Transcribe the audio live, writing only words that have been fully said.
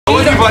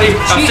buddy.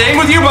 I'm staying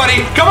with you,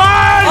 buddy. Come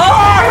on! Oh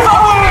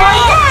my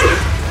God!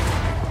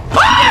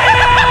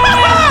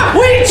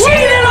 We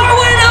cheated our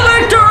way to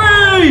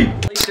victory!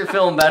 At least you're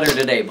feeling better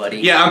today, buddy.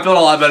 Yeah, I'm feeling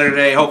a lot better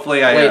today.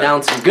 Hopefully I... lay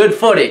down some good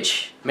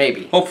footage,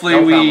 maybe. Hopefully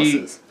no we...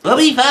 promises. We'll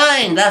be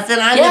fine, Dustin.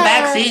 I'm the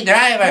backseat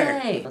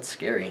driver. Yay. That's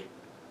scary.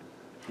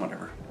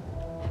 Whatever.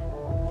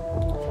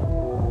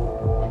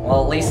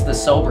 Well, at least the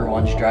sober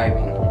one's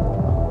driving.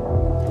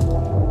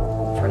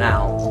 For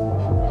now.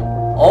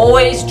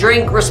 Always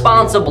drink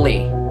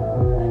responsibly.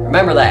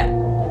 Remember that.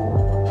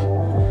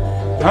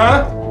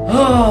 Huh?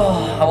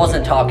 I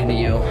wasn't talking to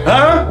you.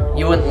 Huh?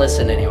 You wouldn't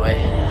listen anyway. I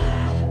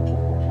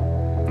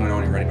know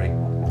when you're ready, buddy.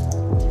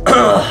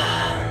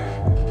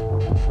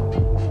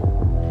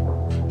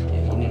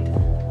 Yeah, you need to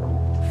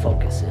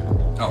focus in a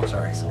little bit. Oh,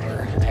 sorry. So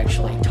we're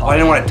actually talking. Oh, I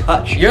didn't want to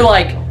touch. You're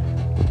like,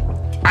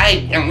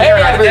 I am hey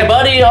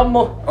everybody, I'm...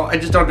 Oh, I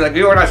just don't be like,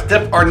 you are not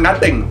stiff or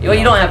nothing. You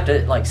don't have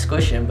to like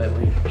squish him, but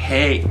we...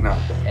 Hey, no.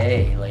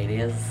 Hey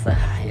ladies,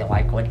 you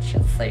like what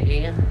you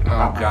see?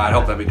 Oh God, I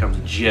hope that becomes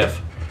a GIF.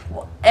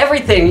 Well,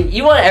 everything,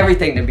 you want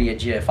everything to be a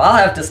GIF. I'll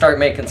have to start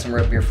making some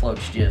root beer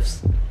floats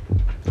GIFs.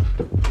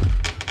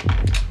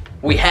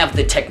 We have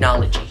the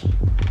technology.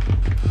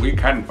 We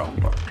can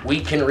We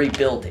can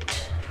rebuild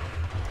it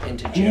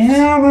into GIFs.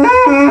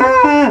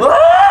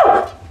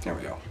 There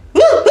we go.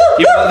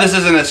 Even though this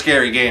isn't a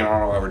scary game, I don't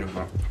know why we're doing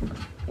that.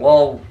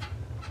 Well,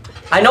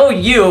 I know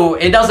you,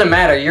 it doesn't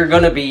matter. You're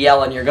going to be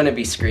yelling, you're going to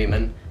be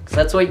screaming. Because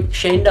that's what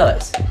Shane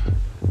does.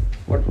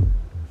 We're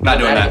not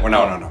doing that.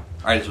 No.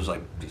 I just was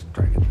like, just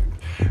trying to get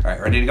through. All right,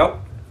 ready to go?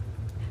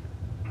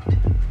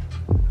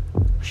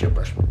 I should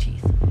brush my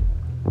teeth.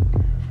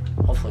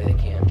 Hopefully they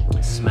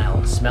can.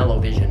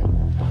 Smell-o-vision.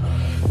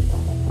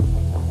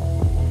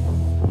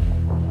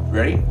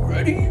 Ready?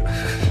 Ready.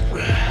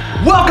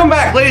 Welcome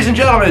back, ladies and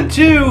gentlemen,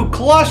 to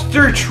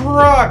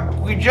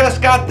Clustertruck. We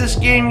just got this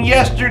game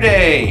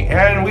yesterday,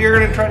 and we are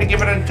going to try to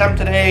give it an attempt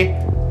today.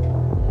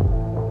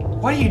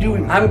 What are you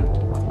doing?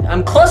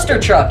 I'm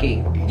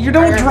cluster-trucking. You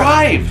don't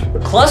drive.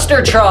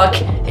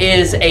 Clustertruck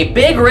is a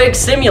big rig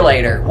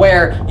simulator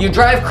where you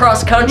drive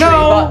cross-country.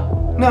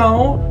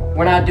 No.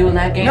 We're not doing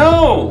that game?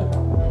 No.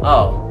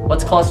 Oh,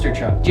 what's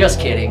Clustertruck? Just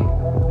kidding.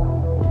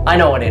 I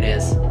know what it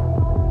is.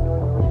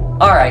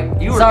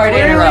 Alright, sorry to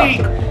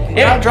interrupt.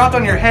 It dropped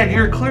on your head.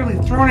 You're clearly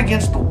thrown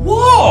against the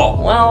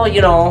wall. Well,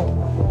 you know,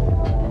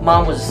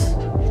 Mom was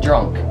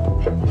drunk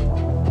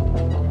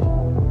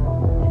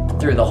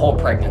through the whole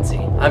pregnancy.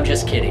 I'm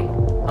just kidding.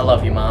 I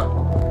love you, Mom.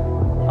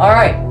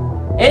 Alright,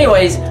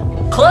 anyways,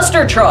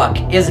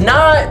 Clustertruck is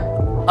not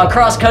a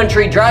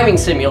cross-country driving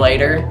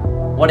simulator.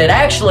 What it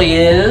actually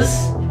is,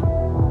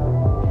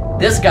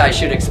 this guy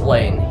should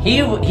explain.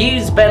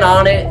 He's been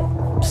on it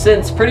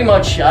since pretty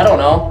much, I don't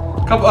know,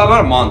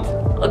 about a month.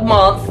 A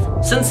month.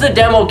 Since the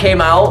demo came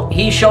out,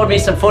 he showed me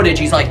some footage.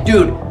 He's like,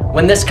 dude,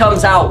 when this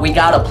comes out, we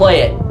gotta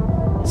play it.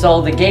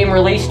 So the game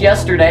released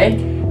yesterday.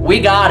 We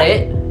got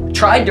it.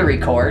 Tried to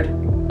record.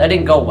 That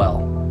didn't go well.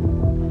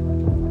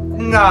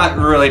 Not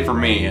really for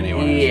me,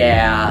 anyway.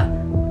 Yeah.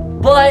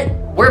 But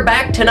we're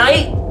back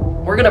tonight.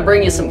 We're gonna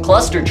bring you some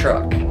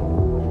Clustertruck.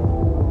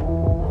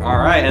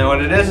 Alright, and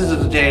what it is it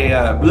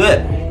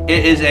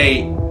is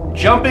a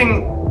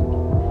jumping,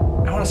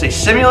 I want to say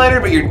simulator,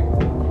 but you're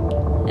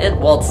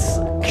It's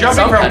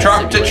jumping from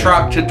truck to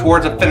truck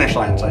towards a finish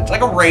line. So it's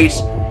like a race,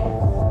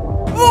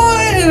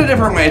 but in a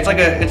different way. It's like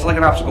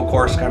an obstacle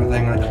course kind of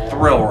thing, like a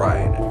thrill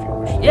ride, if you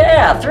wish.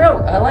 Yeah,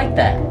 thrill. I like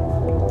that.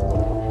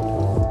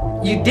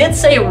 You did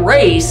say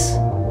race,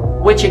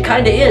 which it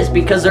kind of is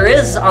because there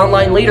is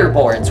online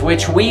leaderboards,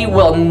 which we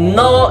will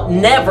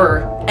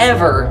never,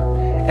 ever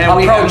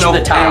approach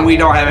the top. And we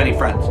don't have any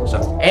friends,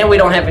 so. And we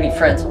don't have any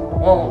friends.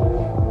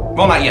 Well,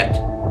 not yet.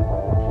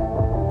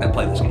 That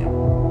play this game.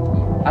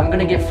 I'm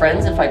gonna get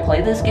friends if I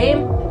play this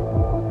game?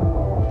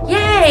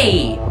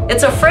 Yay!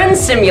 It's a friend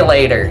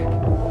simulator.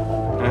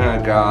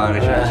 Oh God, I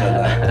should have said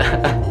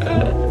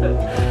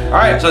that.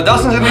 Alright, so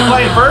Dustin's gonna be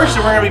playing first,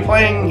 and we're gonna be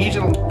playing, he's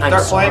gonna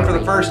start playing for the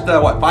first,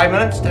 5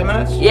 minutes, 10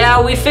 minutes? Yeah,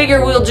 we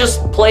figure we'll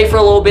just play for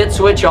a little bit,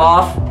 switch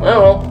off. I don't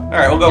know.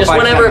 Alright, we'll go just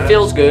whenever it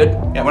feels good.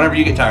 Yeah, whenever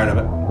you get tired of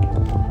it.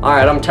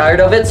 Alright, I'm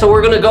tired of it, so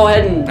we're gonna go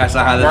ahead and... That's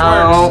not how this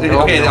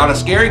works. Okay, on a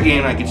scary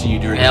game, I can see you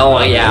doing this. Oh,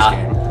 yeah. This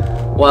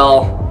game.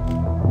 Well,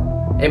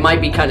 it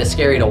might be kind of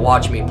scary to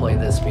watch me play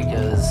this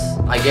because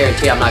I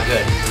guarantee I'm not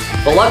good.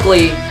 But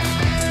luckily,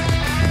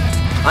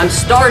 I'm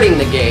starting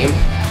the game.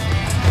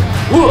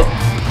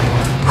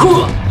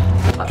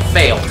 I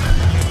failed.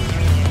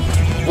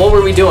 What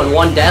were we doing?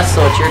 One death,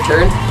 so it's your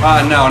turn?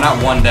 No,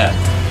 not one death.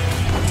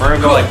 We're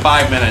gonna go like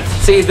 5 minutes.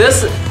 See,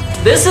 this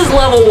is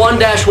level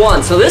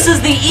 1-1, so this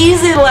is the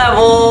easy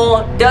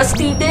level.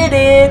 Dusty did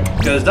it.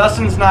 Because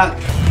Dustin's not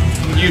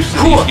used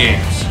to these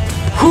games.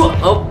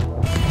 Oh,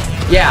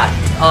 yeah.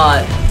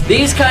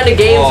 These kind of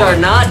games are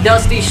not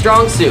Dusty's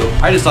strong suit.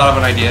 I just thought of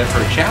an idea for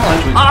a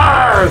challenge.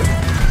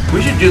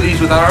 We should do these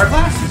without our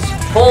glasses.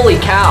 Holy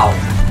cow.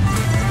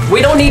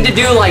 We don't need to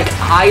do like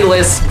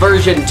eyeless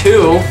version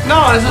 2.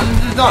 No, this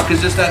is not,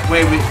 because just that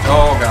way we,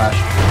 oh gosh.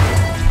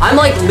 I'm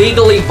like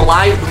legally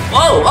blind.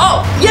 Oh,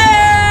 oh,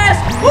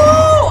 yes! Woo!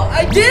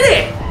 I did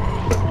it!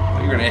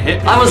 You're gonna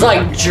hit me. I was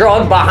like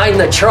drug behind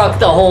the truck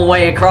the whole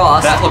way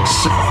across. That looks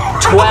so...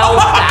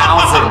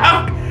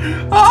 12,000.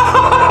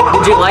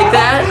 Did you like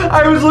that?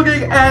 I was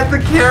looking at the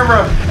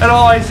camera and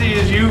all I see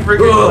is you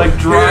freaking like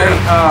driving.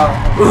 Oh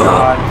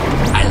god.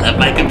 I love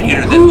my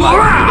computer this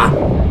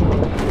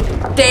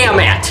much. Damn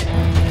it.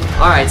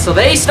 Alright, so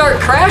they start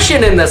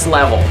crashing in this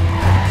level.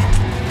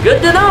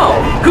 Good to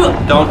know.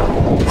 Don't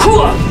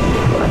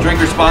drink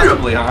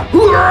responsibly, huh?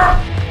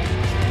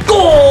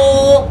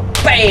 Goal!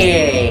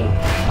 Bang!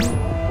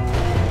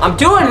 I'm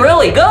doing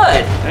really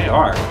good. They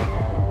are.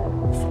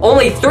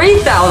 Only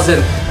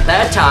 3,000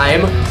 that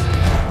time.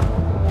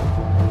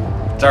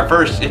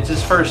 It's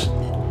his first.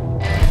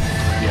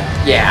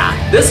 Yeah.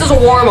 Yeah, this is a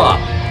warm-up.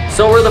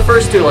 So were the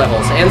first 2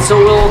 levels, and so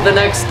will the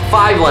next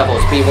 5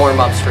 levels be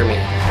warm-ups for me.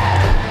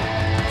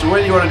 So what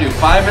do you want to do,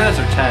 5 minutes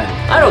or 10?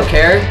 I don't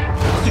care.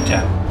 Let's do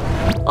 10.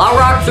 I'll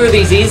rock through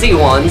these easy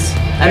ones,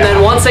 and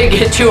then once they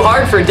get too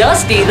hard for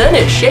Dusty, then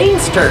it's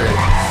Shane's turn.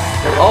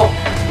 Oh,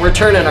 we're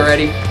turning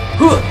already.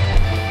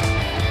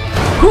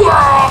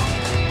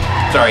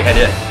 Sorry, had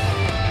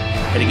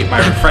to get my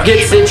refresh.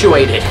 Get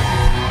situated.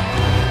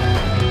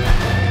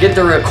 Get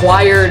the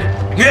required...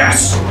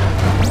 Yes!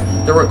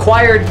 The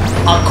required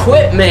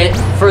equipment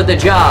for the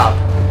job.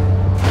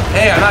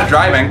 Hey, I'm not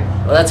driving.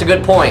 Well, that's a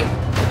good point.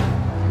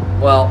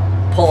 Well,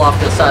 pull off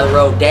the side of the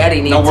road. Daddy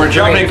needs No, we're a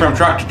jumping drink. from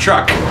truck to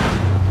truck.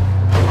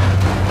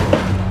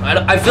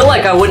 I feel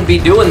like I wouldn't be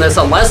doing this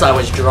unless I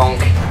was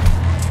drunk.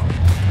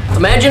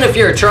 Imagine if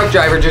you're a truck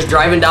driver just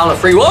driving down a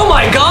freeway. Oh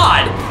my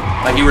god!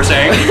 Like you were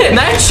saying. And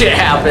that shit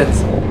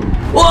happens.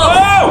 Whoa!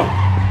 Oh!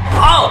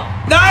 Oh!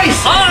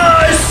 Nice! Oh,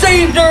 I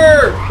saved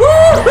her!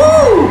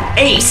 Woohoo!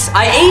 Ace.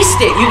 I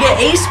aced it. You get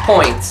ace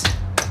points.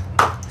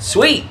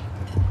 Sweet.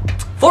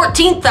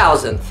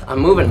 14,000th. I'm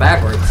moving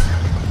backwards.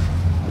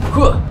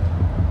 Whew.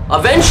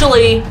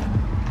 Eventually...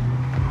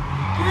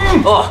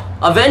 Oh,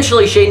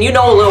 eventually, Shane, you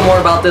know a little more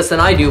about this than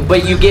I do,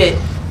 but you get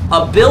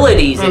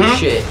abilities and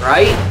shit,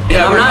 right?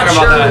 Yeah, and I'm not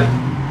sure. about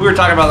that. We were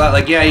talking about that.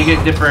 Like, yeah, you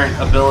get different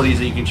abilities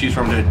that you can choose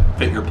from to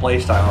fit your play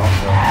style.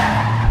 So.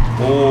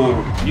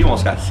 Oh, you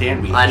almost got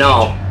sandwiched. I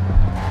know.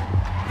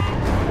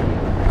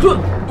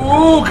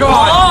 Oh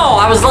god! Oh,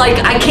 I was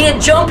like, I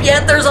can't jump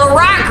yet. There's a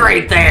rock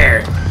right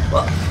there.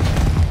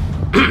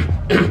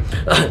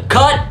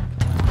 Cut.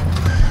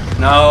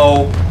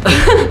 No.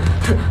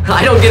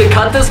 I don't get to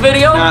cut this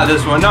video? Not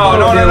this one. No,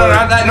 not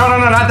that. No,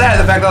 not that.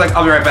 The fact that, like,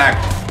 I'll be right back.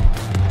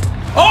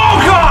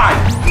 Oh god!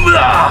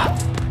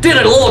 Ugh. Did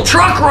a little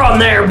truck run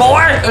there,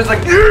 boy. It was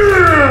like,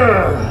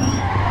 ugh.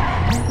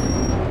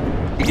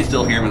 You can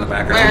still hear him in the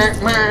background.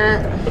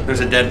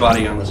 There's a dead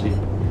body on the scene.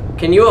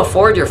 Can you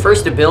afford your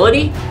first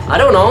ability? I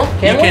don't know.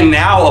 You can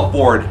now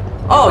afford.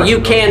 Oh, you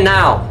can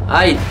now.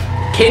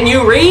 Can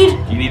you read?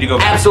 You need to go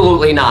back.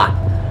 Absolutely not.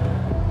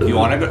 You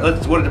want to go?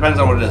 It depends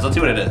on what it is. Let's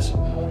see what it is.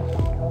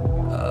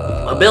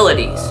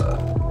 Abilities.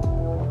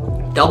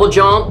 Double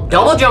jump.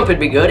 Double jump would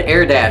be good.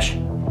 Air dash.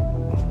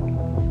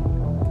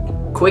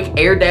 Quick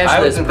air dash. I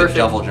would That's think perfect.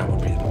 the double jump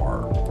would be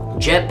more.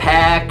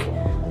 Jetpack.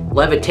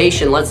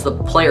 Levitation lets the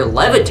player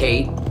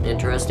levitate.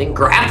 Interesting.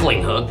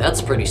 Grappling hook.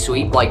 That's pretty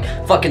sweet. Like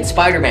fucking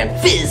Spider-Man.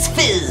 Fizz,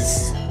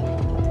 fizz.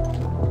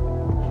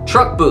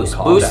 Truck boost.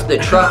 Boost the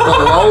truck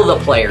below the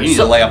player. You need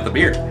to lay off the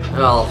beer.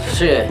 Oh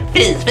shit.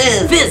 Fizz,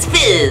 fizz, fizz,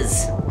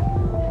 fizz.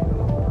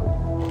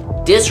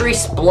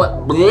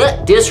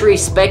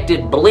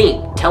 Disrespected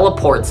blink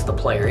teleports the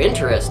player.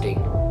 Interesting.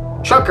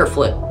 Trucker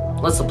flip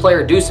lets the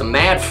player do some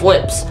mad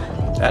flips.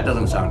 That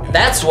doesn't sound good.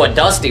 That's what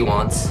Dusty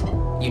wants.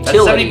 Utility.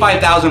 That's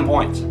 75,000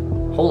 points.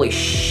 Holy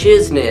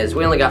shizness.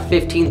 We only got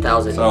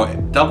 15,000. So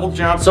double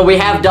jump. So we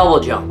have double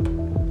jump.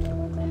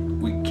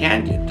 We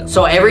can get double.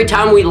 So every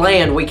time we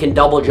land, we can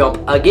double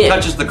jump again.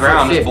 Touches the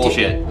ground is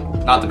bullshit.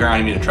 Not the ground.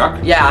 You mean a truck?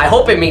 Yeah, I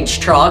hope it means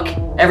truck.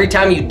 Every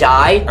time you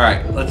die. All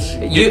right, let's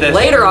get this.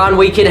 Later on,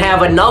 we can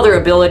have another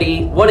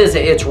ability. What is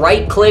it? It's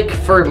right click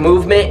for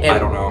movement. And I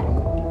don't know.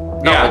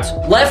 No, Yeah, it's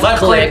left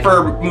click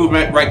for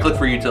movement, right click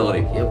for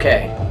utility.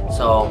 Okay,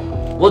 so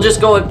we'll just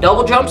go with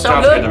double jump.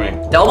 Sound Sounds good to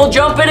me. Double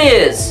jump it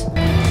is.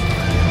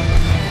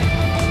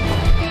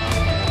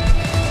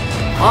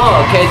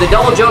 Oh, okay. The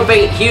double jump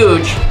ain't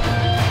huge,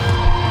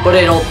 but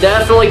it'll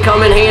definitely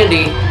come in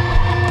handy.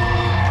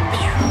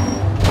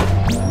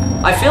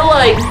 I feel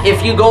like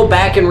if you go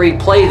back and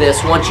replay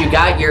this once you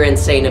got your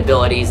insane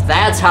abilities,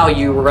 that's how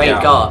you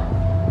rank up.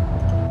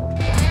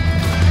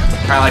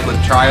 Kind of like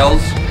with trials,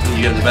 when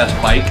you have the best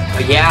bike.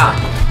 Yeah.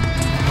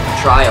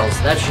 Trials.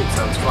 That shit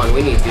sounds fun.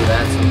 We need to do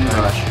that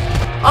sometime.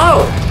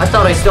 Oh, I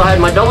thought I still had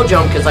my double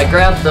jump because I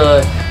grabbed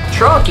the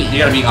trucky.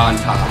 You gotta be on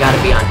top.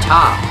 Gotta be on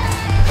top.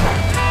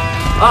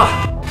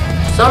 Ah,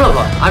 son of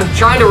a. I'm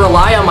trying to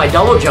rely on my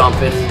double jump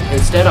and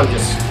instead I'm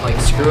just like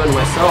screwing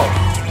myself.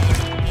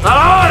 Come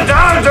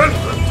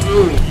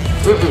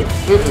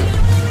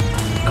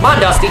on,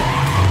 Dusty.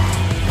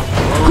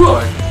 Oh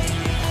boy.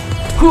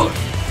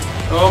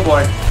 Oh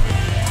boy.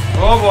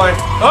 Oh boy.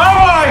 Oh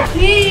boy.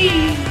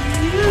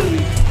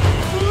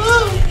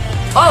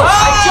 Oh,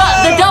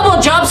 the double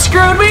jump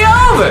screwed me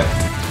over.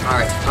 All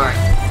right.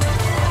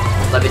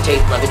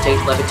 Levitate.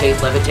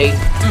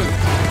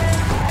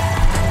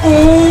 Oh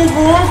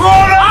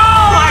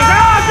my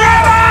God,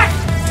 damn it!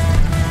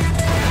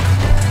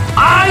 I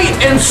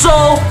am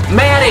so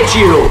mad at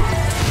you.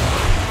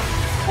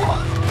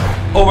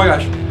 Oh my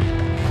gosh.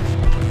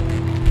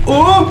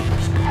 Oh.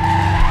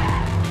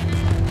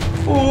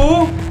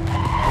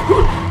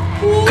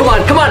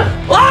 Come on.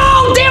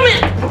 Oh, damn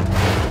it!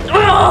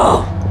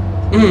 Oh.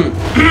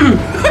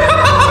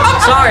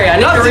 Sorry, I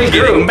need to regroup.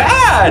 Getting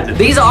mad.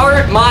 These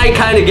aren't my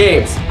kind of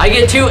games. I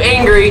get too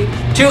angry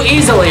too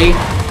easily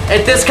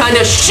at this kind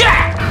of shit.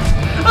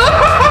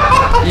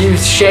 You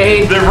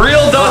shade. The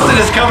real Dustin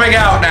is coming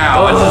out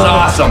now. This is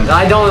awesome.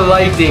 I don't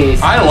like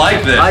these. I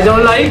like this. I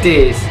don't like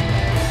these.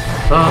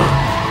 Oh.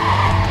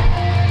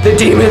 The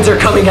demons are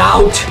coming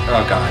out.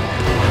 Oh God.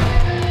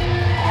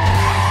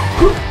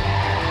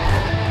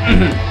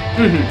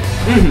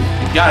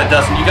 You got it,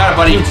 Dustin. You got it,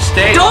 buddy. Just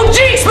stay. Don't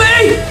jinx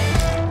me!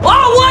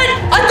 Oh, what?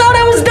 I thought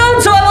I was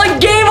done, so I like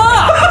gave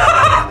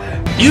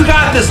up. You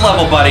got this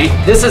level, buddy.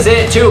 This is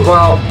it too,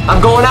 bro.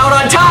 I'm going out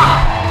on top.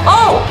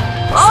 Oh!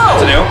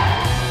 That's new.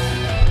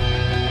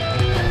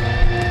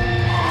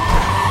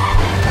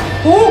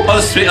 Ooh,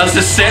 I'll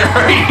just sit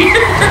right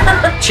here.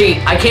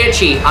 Cheat. I can't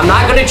cheat. I'm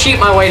not gonna cheat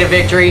my way to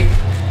victory.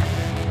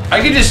 I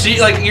can just see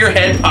like your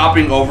head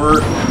popping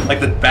over like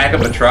the back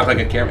of a truck, like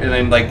a camera, and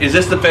then like, is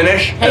this the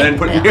finish? Hey. And then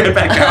putting your head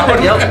back out.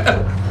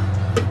 Yep.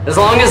 As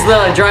long as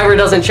the driver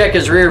doesn't check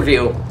his rear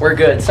view, we're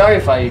good. Sorry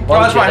if I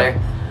bumped you there.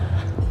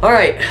 All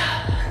right,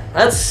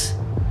 that's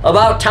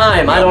about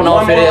time. I don't know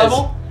if it is.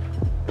 Level?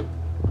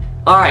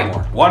 All right,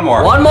 one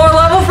more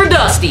level for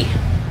Dusty,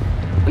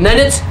 and then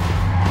it's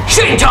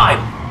Shane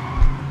time.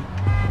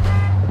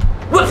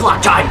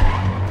 Whiplock time.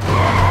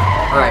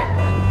 All right.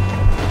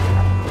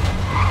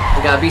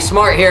 We gotta be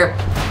smart here.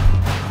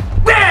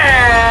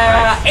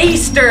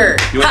 Easter!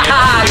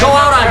 Haha! Go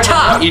out on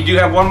top! You do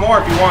have one more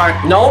if you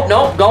want.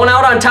 Nope, going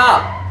out on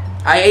top.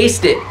 I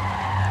aced it.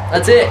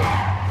 That's it.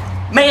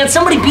 Man,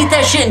 somebody beat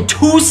that shit in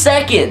 2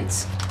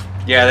 seconds.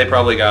 Yeah, they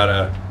probably got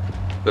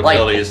the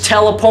abilities. Like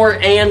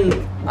teleport and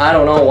I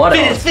don't know what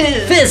else.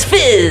 Fizz!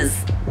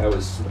 That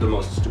was the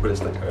most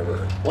stupidest thing I've ever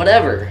heard.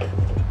 Whatever.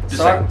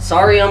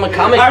 Sorry, I'm a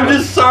comic book. I'm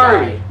just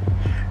sorry. Guy.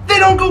 They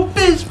don't go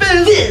fizz.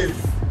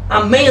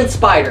 I'm Man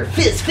Spider.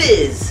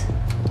 Fizz.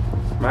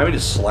 Might we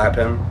just slap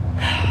him?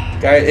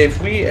 Guys,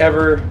 if we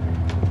ever...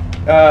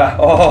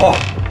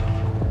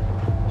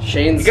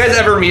 Shane's... You guys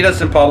ever meet us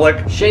in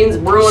public? Shane's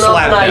brewing up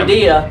an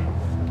idea.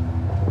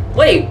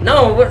 Wait,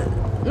 no.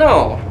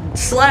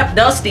 Slap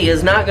Dusty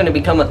is not going to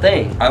become a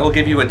thing. I will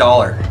give you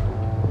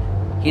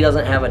 $1. He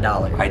doesn't have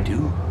 $1. I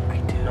do.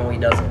 No, he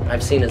doesn't.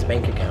 I've seen his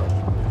bank account.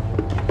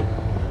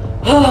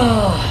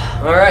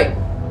 All right.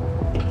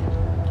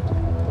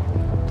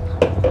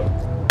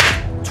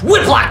 It's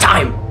Whiplock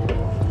time!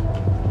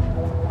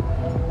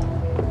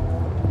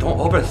 Don't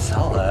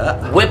oversell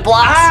it.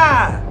 Whiplocks?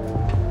 Ah!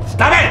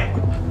 Stop it!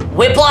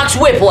 Whiplocks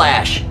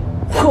whiplash.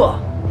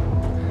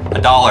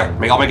 $1.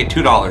 I'll make it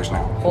 $2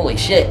 now. Holy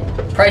shit.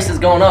 Price is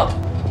going up.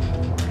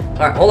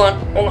 All right, hold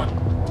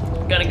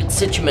on. Gotta get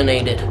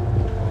situated.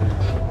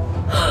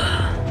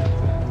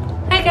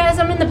 Hey guys,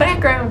 I'm in the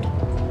background.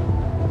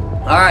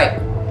 All right,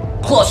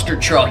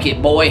 Clustertruck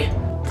it, boy.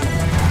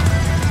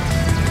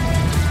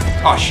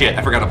 Oh shit,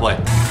 I forgot to play.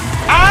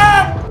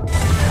 Ah!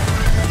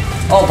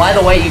 Oh, by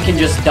the way, you can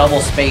just double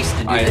space to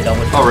do the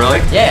double jump. Oh really?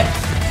 Yeah.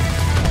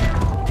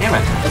 Damn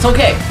it. It's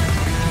okay.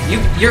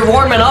 You're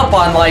warming up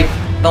on like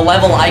the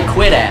level I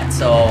quit at,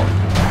 so.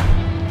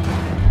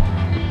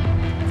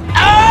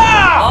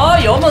 Ah!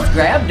 Oh, you almost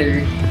grabbed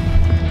her.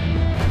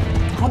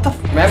 What the?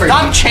 Remember,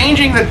 Stop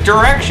changing the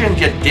directions,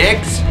 you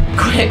dicks.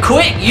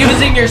 Quit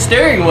using your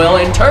steering wheel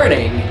and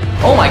turning.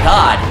 Oh my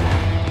god.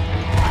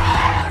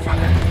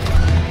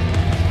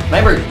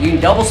 Remember, you can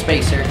double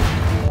spacer.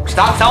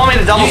 Stop telling me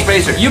to double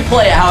spacer. You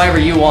play it however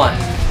you want.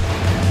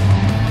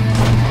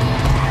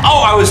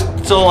 Oh, I was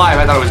still alive.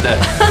 I thought I was dead.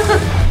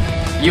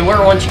 You were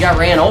once you got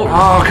ran over.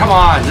 Oh, come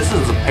on. This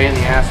is a pain in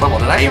the ass level.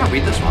 Did I ever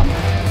beat this one?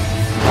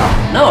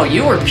 No,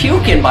 you were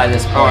puking by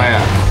this point. Oh,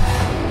 yeah.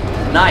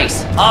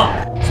 Nice. Oh,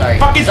 sorry.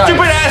 Fucking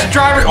stupid ass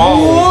driver.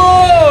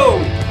 Oh.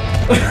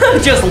 Whoa.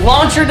 Just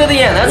launch her to the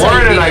end. That's how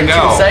you beat it in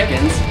 2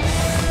 seconds.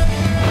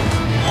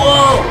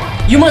 Whoa.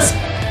 You must...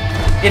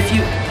 If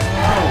you...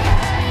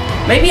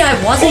 Maybe I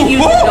wasn't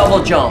using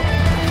double jump.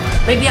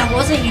 Maybe I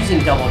wasn't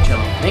using double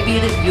jump. Maybe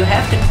you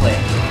have to click.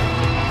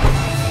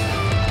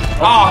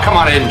 Oh, come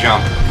on, I didn't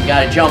jump. You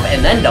gotta jump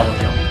and then double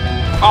jump.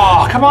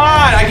 Oh, come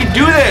on, I can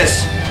do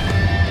this.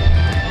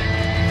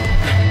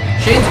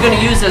 Shane's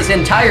gonna use his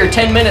entire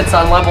 10 minutes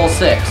on level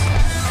 6.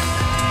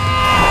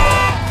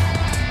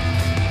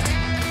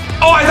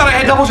 Oh, I thought I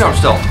had double jump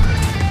still.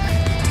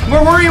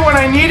 Where were you when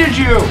I needed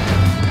you?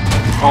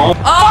 Oh.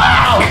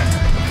 Oh!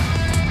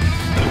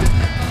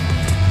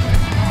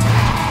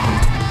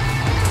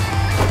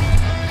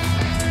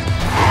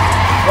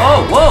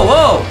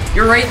 Whoa.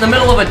 You're right in the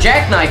middle of a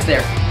jackknife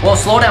there. Whoa,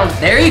 slow down.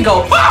 There you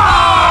go.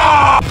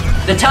 Ah!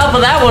 The top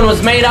of that one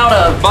was made out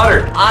of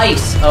butter.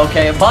 Ice.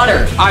 Okay,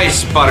 butter.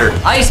 Ice butter.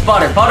 Ice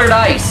butter. Buttered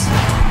ice.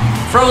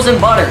 Frozen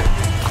butter.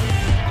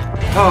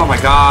 Oh my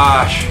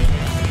gosh.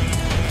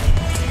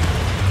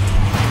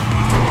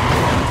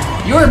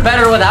 You were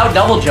better without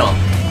double jump.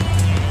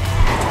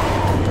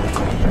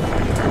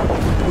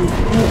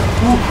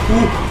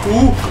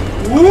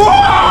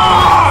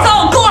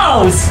 So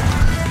close!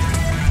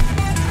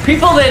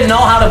 People that know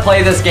how to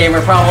play this game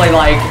are probably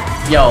like,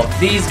 yo,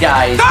 these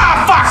guys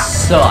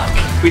suck.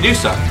 We do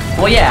suck.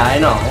 Well, yeah, I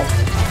know.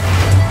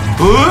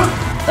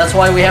 That's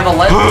why we have a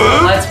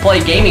Let's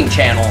Play gaming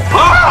channel.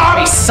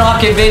 We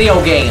suck at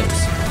video games.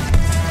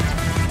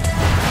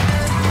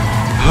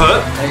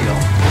 There you go.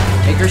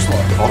 Take her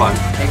slow. Hold on.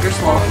 Take her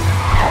slow.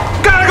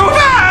 Gotta go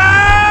back!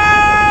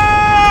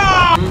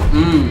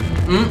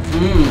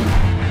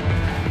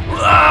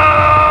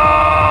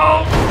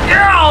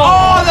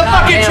 Oh, the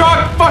fucking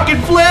truck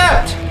fucking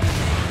flipped!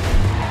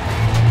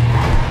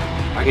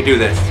 I can do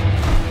this.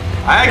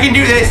 I can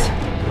do this.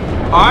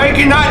 I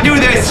cannot do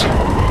this.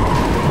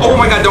 Oh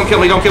my god, don't kill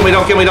me, don't kill me,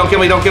 don't kill me, don't kill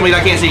me, don't kill me, I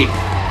can't see.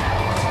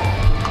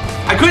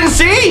 I couldn't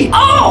see!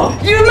 Oh,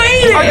 you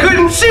made it! I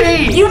couldn't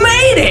see! You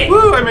made it!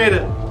 Woo, I made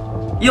it.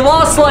 You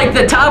lost like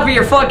the top of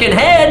your fucking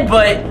head,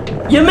 but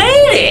you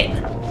made it!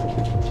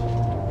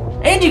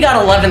 And you got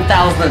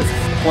 11,000th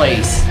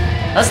place.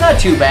 That's not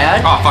too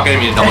bad. Oh fuck, I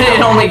didn't mean to double jump.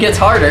 It only gets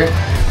harder.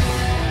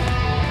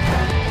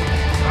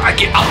 I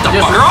get up the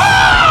fucker.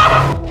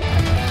 Ah!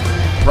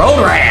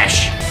 Road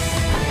rash.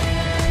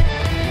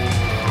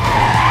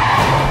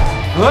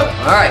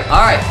 Alright,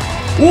 alright.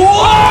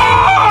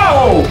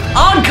 Whoa!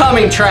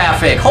 Oncoming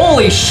traffic.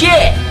 Holy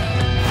shit!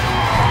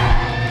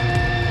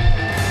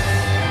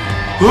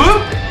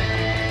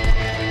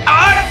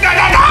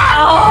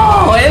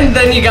 Oh, and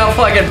then you got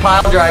fucking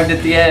pile drived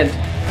at the end.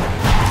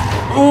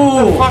 Ooh.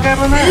 What the fuck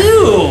happened there?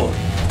 Ew.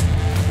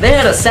 They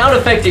had a sound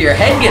effect of your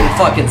head getting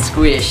fucking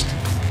squished.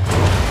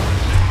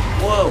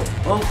 Whoa.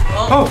 Oh,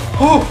 oh. Oh,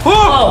 oh,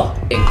 oh.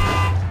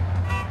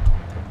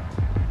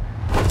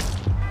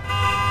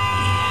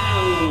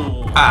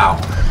 Ow.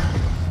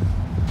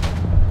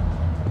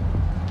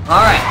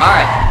 Alright,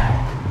 alright.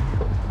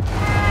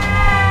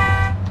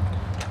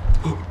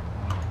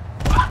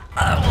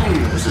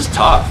 This is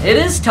tough. It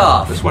is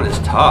tough. This one is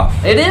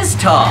tough. It is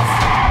tough.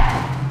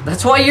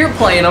 That's why you're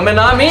playing them and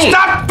not me.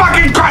 Stop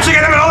fucking crashing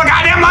in the middle of the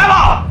goddamn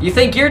level! You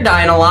think you're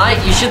dying a lot?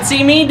 You should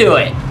see me do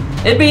it.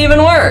 It'd be even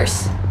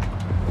worse.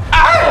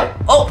 Ah!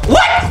 Oh,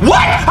 what?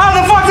 What? How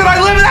the fuck did I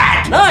live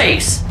that?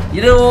 Nice.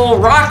 You did a little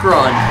rock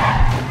run.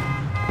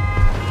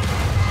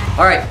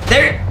 Alright,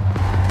 there.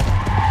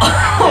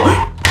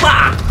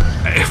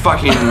 I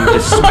fucking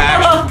just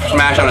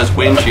smash on his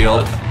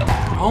windshield.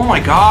 Oh my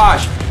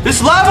gosh.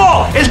 This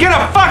level is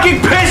gonna fucking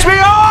piss me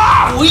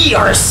off! We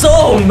are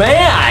so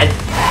mad.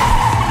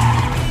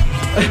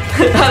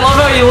 I love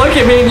how you look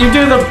at me and you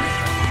do the...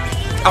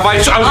 I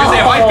was gonna say,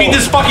 if I beat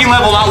this fucking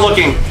level not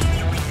looking.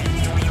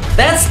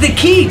 That's the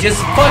key.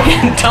 Just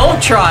fucking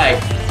don't try.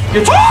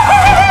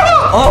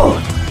 Oh.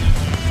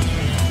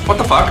 What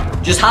the fuck?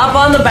 Just hop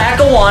on the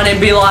back of one and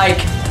be like,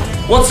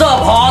 what's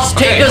up, Hoss?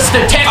 Take us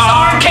to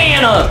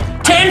Texarkana.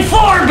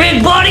 10-4,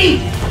 big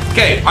buddy.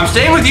 Okay, I'm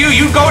staying with you.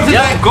 You go to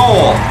that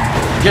goal.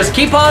 Just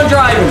keep on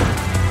driving.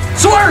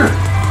 Swerve.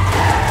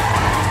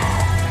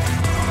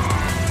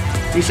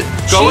 He said,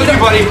 go with you,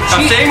 buddy.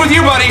 I'm staying with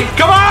you, buddy.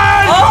 Come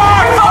on!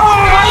 Oh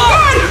my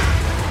god!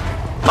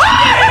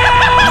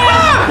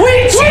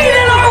 We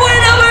cheated our way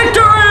to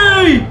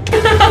victory!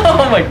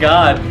 Oh my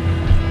god.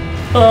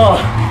 Oh.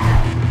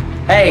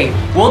 Hey,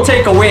 we'll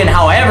take a win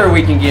however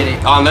we can get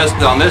it. On this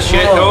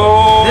shit.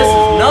 Oh, Oh, this is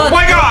nuts.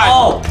 My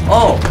god!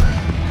 Oh.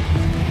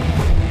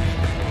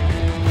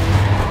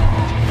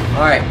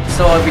 Alright,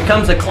 so it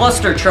becomes a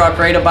cluster truck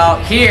right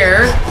about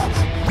here.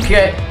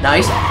 Okay,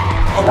 nice.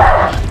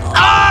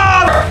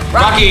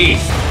 Rocky!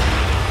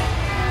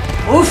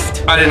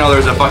 Oofed. I didn't know there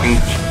was a fucking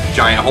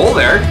giant hole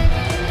there.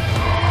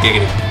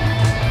 Giggity.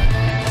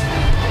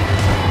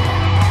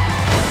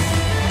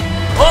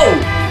 Oh,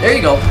 there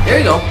you go. There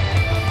you go.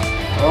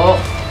 Oh,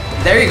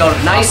 there you go.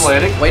 Nice.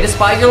 Way to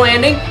spot your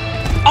landing.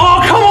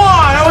 Oh, come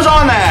on! I was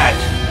on that!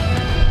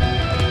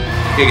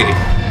 Giggity.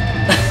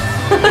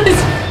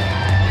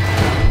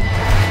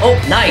 Oh,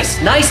 nice.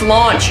 Nice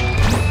launch.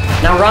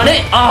 Now run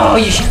it. Oh,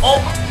 you should.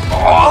 Oh.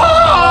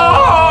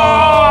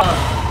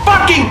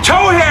 Fucking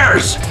toe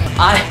hairs!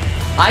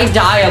 I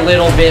die a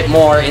little bit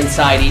more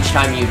inside each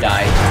time you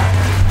die.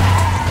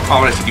 Oh,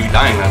 I'm gonna see you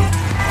dying then.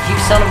 You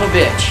son of a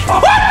bitch.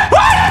 What?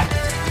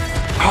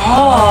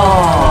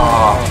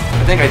 Oh!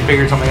 I think I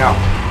figured something out.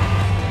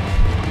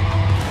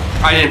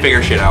 I didn't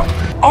figure shit out.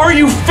 Are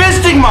you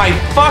fisting my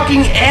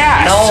fucking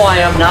ass? No, I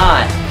am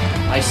not.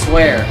 I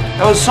swear.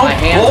 That was so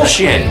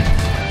bullshit.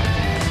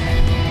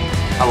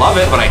 I love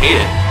it, but I hate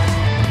it.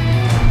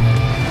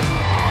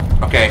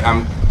 Okay,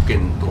 I'm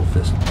getting a little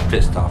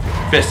fist off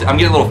here. Fisted. I'm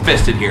getting a little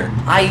fisted here.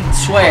 I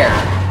swear.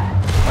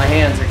 My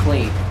hands are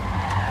clean.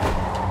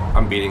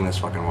 I'm beating this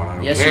fucking one. I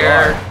don't Yes, care. you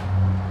are.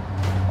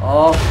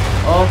 Oh.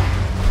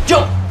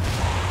 Jump!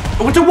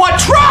 To what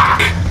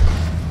truck?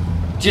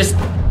 Just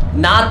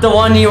not the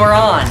one you were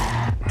on.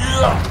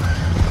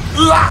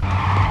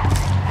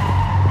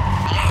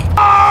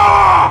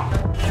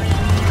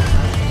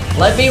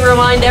 Let me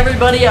remind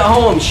everybody at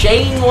home,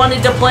 Shane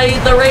wanted to play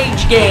the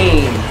rage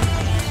game.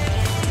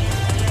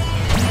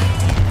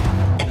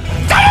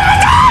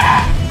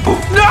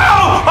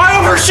 No!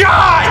 I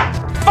overshot!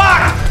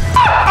 Fuck!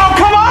 Oh,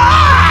 come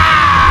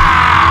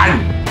on!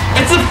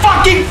 It's the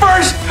fucking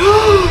first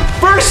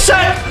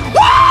set!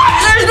 What?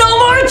 There's no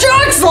more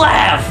trucks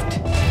left!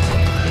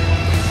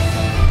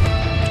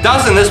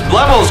 Dustin, this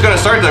level is gonna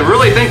start to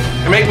really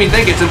make me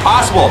think it's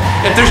impossible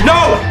if there's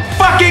no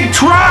fucking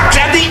trucks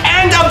at the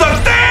end of the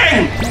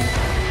thing!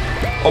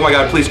 Oh my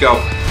god, please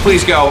go.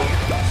 Please go.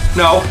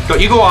 No,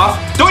 don't you go off.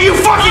 Don't you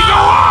fucking go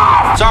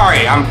off!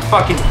 Sorry, I'm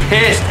fucking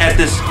pissed at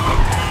this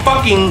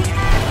fucking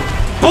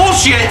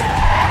bullshit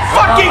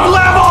fucking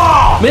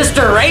level!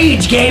 Mr.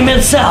 Rage Game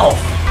himself.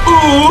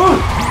 Ooh!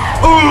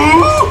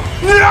 Ooh!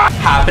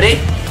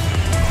 Hoppity!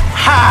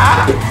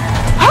 Hop!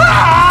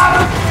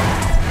 Hop!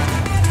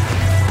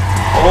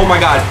 Oh my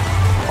god.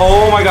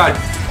 Oh my god.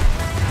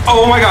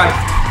 Oh my god.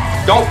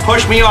 Don't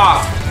push me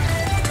off.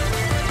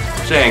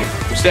 I'm staying.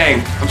 I'm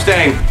staying. I'm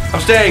staying.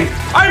 I'm staying.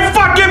 I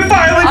fucking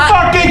finally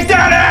fucking did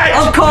it!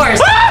 Of course.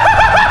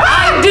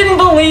 I didn't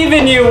believe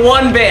in you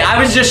one bit.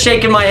 I was just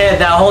shaking my head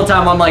that whole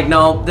time. I'm like,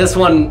 no, this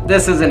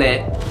isn't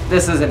it.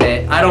 This isn't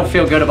it. I don't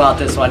feel good about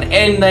this one.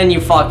 And then you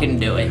fucking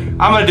do it.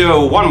 I'm gonna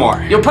do one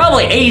more. You'll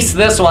probably ace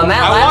this one.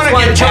 That last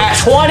one took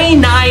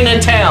 29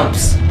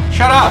 attempts.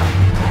 Shut up.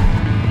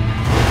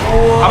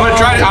 Whoa. I'm gonna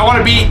try to, I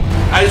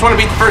just wanna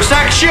beat the first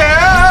section.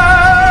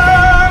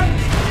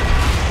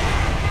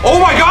 Oh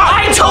my god!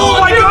 I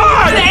told you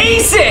to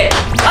ace it!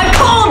 I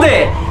called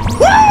it!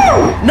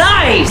 Woo!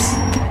 Nice!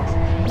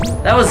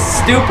 That was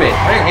stupid.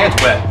 Why are your hands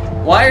wet?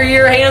 Why are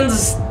your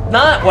hands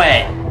not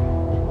wet?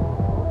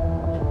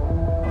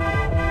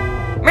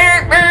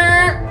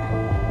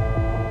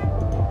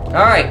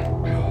 Alright.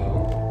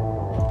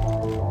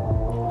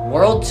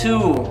 World 2.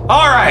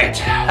 Alright,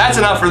 that's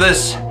enough for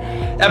this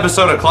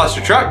episode of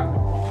Clustertruck.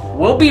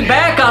 We'll be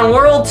back on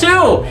World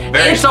 2.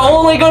 It's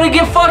only gonna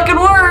get fucking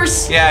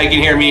worse. Yeah, you can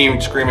hear me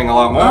screaming a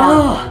lot more.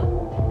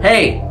 Oh.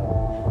 Hey,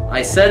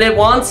 I said it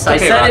once, I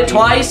said it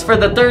twice for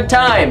the third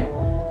time.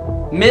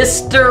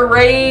 Mr.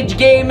 Rage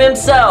Game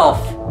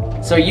himself.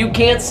 So you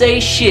can't say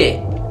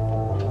shit.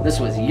 This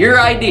was your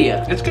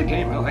idea. It's a good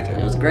game, I like it.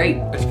 It was great.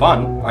 It's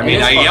fun. I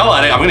mean, I yell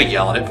at it, I'm gonna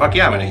yell at it. Fuck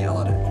yeah, I'm gonna yell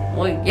at it.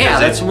 Well, yeah,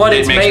 that's what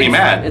it's made for. It makes me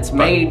mad. It's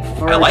made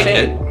for I like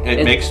it.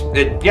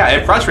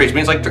 It frustrates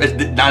me. It's like, it's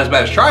not as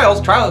bad as Trials.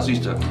 Trials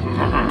used to.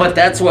 But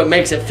that's what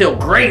makes it feel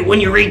great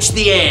when you reach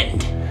the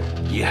end.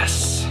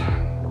 Yes.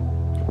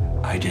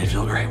 I did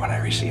feel great when I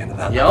reached the end of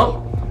that.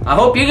 Yep. I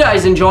hope you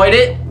guys enjoyed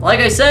it.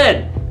 Like I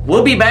said,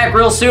 we'll be back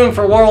real soon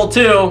for World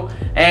 2.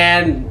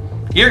 And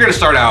you're gonna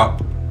start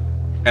out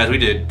as we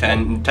did,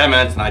 10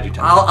 minutes, and I do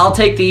 10. I'll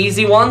take the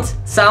easy ones.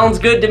 Sounds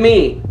good to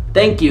me.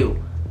 Thank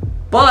you.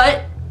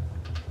 But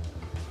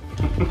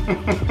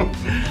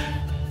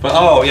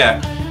oh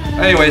yeah.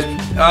 Anyways,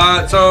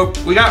 so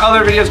we got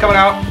other videos coming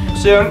out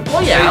soon.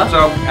 Well, yeah.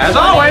 So as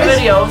always,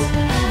 videos.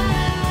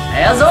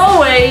 As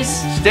always,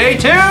 stay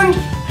tuned.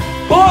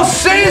 We'll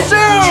see you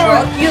soon.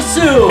 Truck you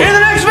soon. In the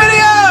next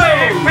video.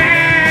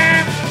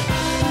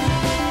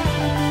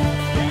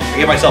 I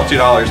give myself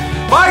 $2.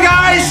 Bye,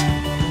 guys.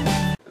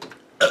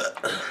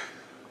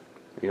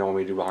 You know what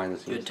we do behind the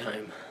scenes? Good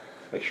time.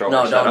 Like show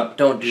our setup.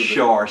 Don't do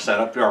show our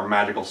setup, our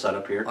magical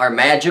setup here. Our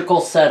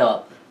magical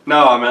setup.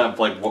 No, I meant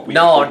like what we.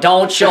 No,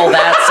 don't show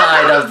that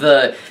side of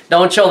the.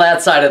 Don't show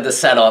that side of the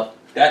setup.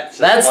 That's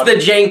the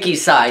janky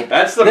side.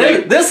 That's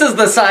the. This is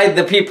the side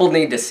that people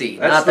need to see.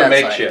 That's not the that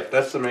makeshift. Side.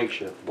 That's the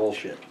makeshift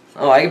bullshit.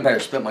 Oh, I better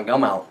spit my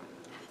gum out.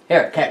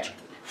 Here, catch.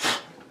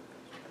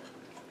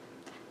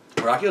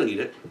 Rocky will eat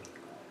it.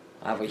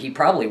 He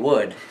probably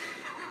would.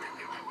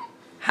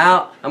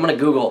 How? I'm gonna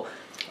Google.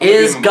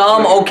 Is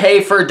gum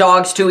okay for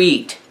dogs to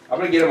eat? I'm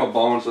gonna get him a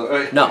bone.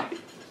 So, no.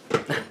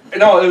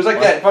 No, it was like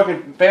that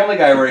fucking Family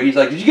Guy where he's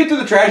like, "Did you get through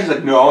the trash?" He's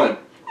like, "No,"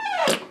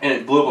 and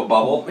it blew up a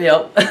bubble.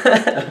 Yep.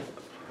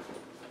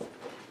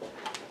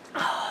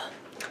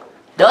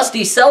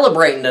 Dusty's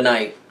celebrating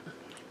tonight.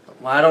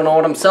 Well, I don't know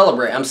what I'm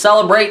celebrating. I'm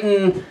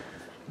celebrating.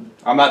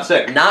 I'm not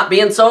sick. Not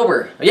being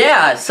sober.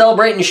 Yeah,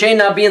 celebrating Shane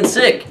not being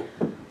sick.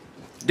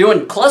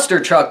 Doing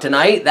Clustertruck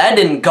tonight. That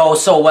didn't go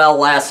so well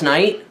last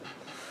night.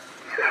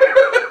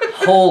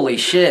 Holy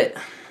shit.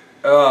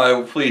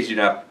 Please do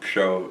not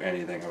show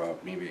anything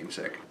about me being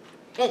sick.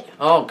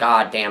 Oh,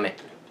 god damn it.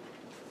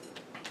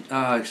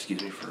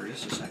 Excuse me for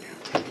just a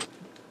second.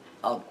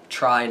 I'll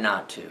try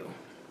not to.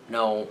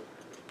 No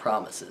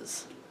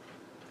promises.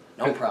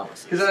 No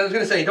promises. Because I was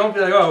going to say, don't be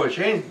like, oh,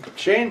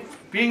 Shane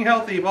being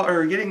healthy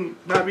or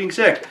not being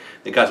sick.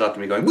 It cuts off to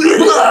me going,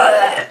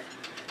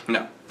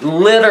 no.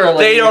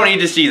 Literally. They don't need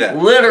to see that.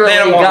 Literally they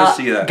don't want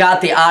to see that.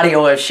 Got the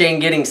audio of Shane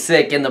getting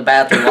sick in the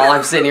bathroom while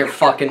I'm sitting here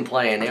fucking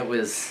playing. It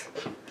was...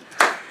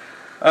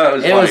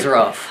 it was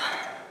rough.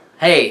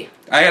 Hey.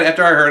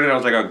 After I heard it, I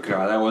was like, oh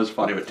god, that was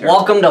funny but terrible.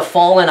 Welcome to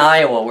Fallen,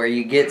 Iowa, where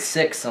you get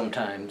sick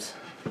sometimes.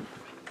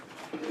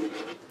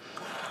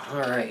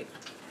 Alright.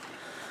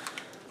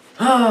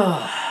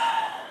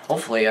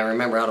 Hopefully I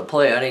remember how to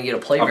play. I didn't get to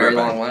play very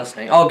long last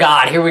night. Oh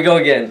god, here we go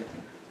again.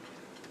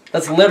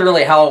 That's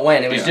literally how it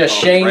went. It was just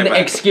Shane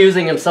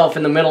excusing himself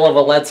in the middle of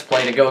a Let's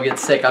Play to go get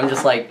sick. I'm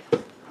just like,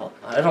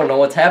 I don't know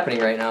what's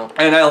happening right now.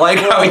 And I like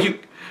how you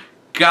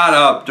got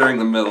up during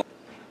the middle.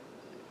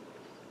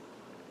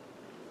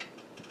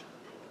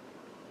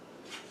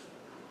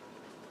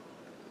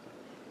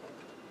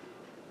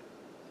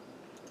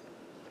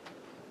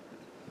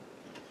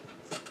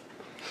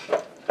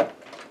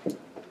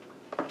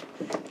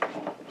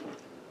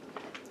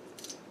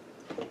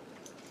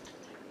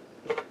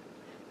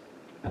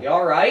 You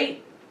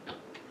alright?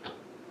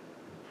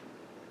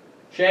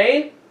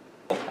 Shane?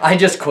 I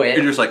just quit.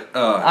 You're just like,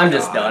 I'm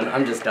just done.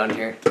 I'm just done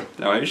here.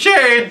 No,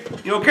 Shane,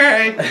 you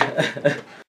okay?